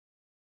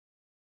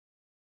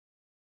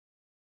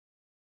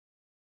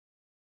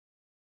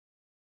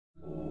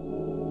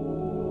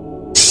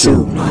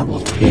Soon I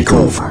will take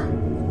over.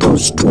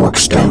 Those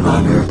dorks down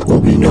on Earth will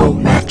be no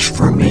match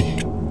for me.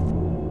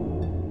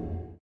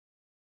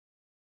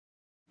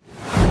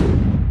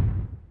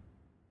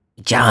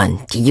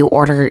 John, did you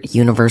order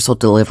Universal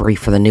delivery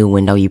for the new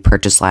window you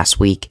purchased last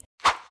week?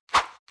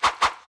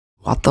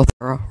 What the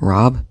f***,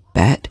 Rob?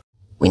 Bet?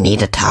 We need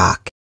to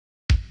talk.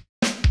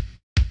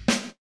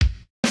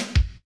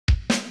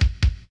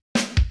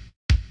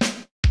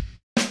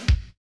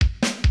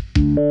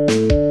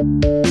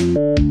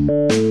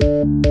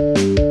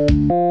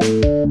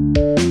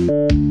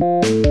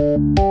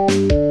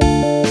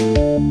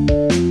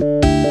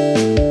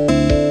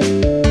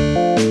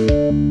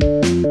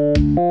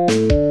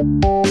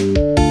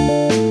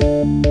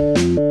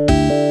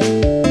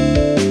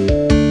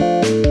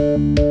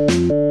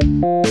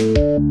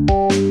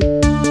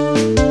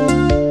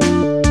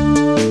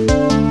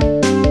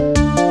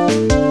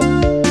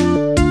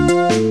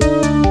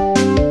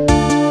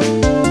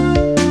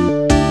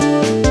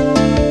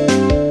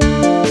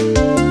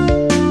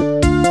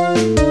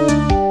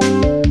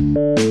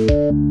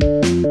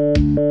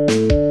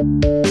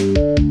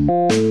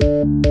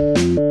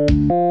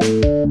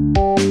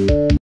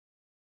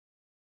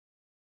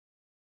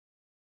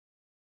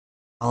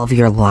 All of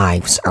your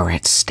lives are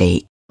at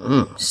stake.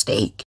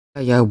 Stake?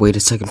 Yeah, wait a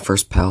second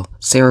first, pal.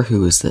 Sarah,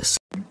 who is this?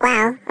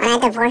 Well, when I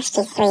divorced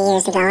you 3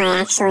 years ago,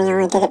 I actually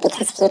only did it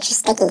because Future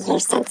Sticky here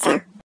said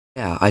so.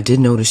 Yeah, I did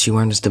notice you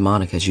aren't as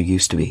demonic as you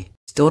used to be.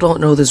 Still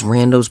don't know this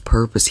rando's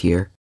purpose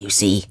here. You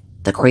see,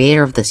 the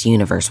creator of this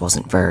universe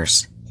wasn't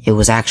Verse. It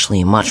was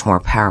actually a much more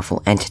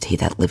powerful entity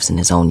that lives in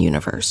his own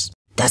universe.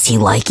 Does he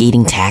like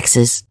eating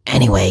taxes?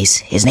 Anyways,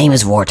 his name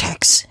is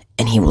Vortex,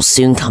 and he will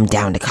soon come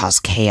down to cause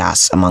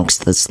chaos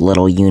amongst this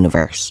little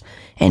universe.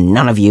 And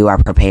none of you are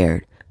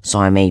prepared, so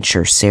I made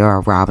sure Sarah,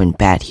 Rob, and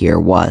Bat here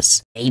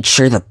was. Made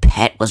sure the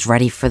pet was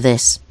ready for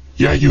this?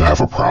 Yeah, you have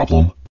a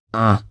problem.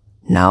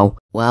 No.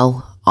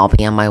 Well, I'll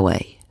be on my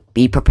way.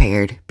 Be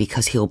prepared,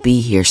 because he'll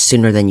be here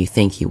sooner than you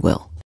think he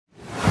will.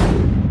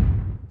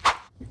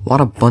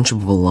 What a bunch of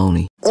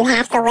baloney. You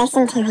have to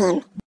listen to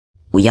him.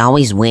 We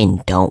always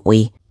win, don't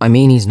we? I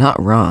mean, he's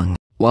not wrong.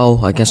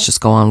 Well, I guess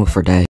just go on with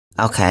your day.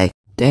 Okay.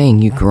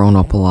 Dang, you've grown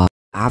up a lot.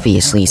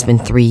 Obviously, it's been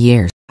 3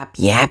 years. Stop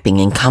yapping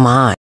and come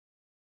on.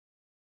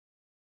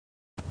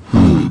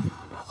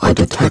 I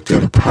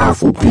detected a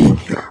powerful being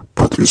here,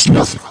 but there's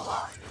nothing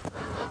alive.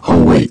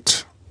 Oh,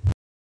 wait.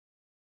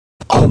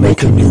 I'll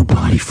make a new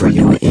body for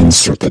you and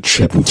insert the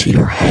chip into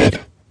your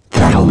head.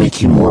 That'll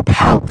make you more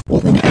powerful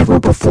than ever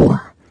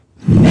before.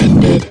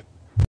 Mended.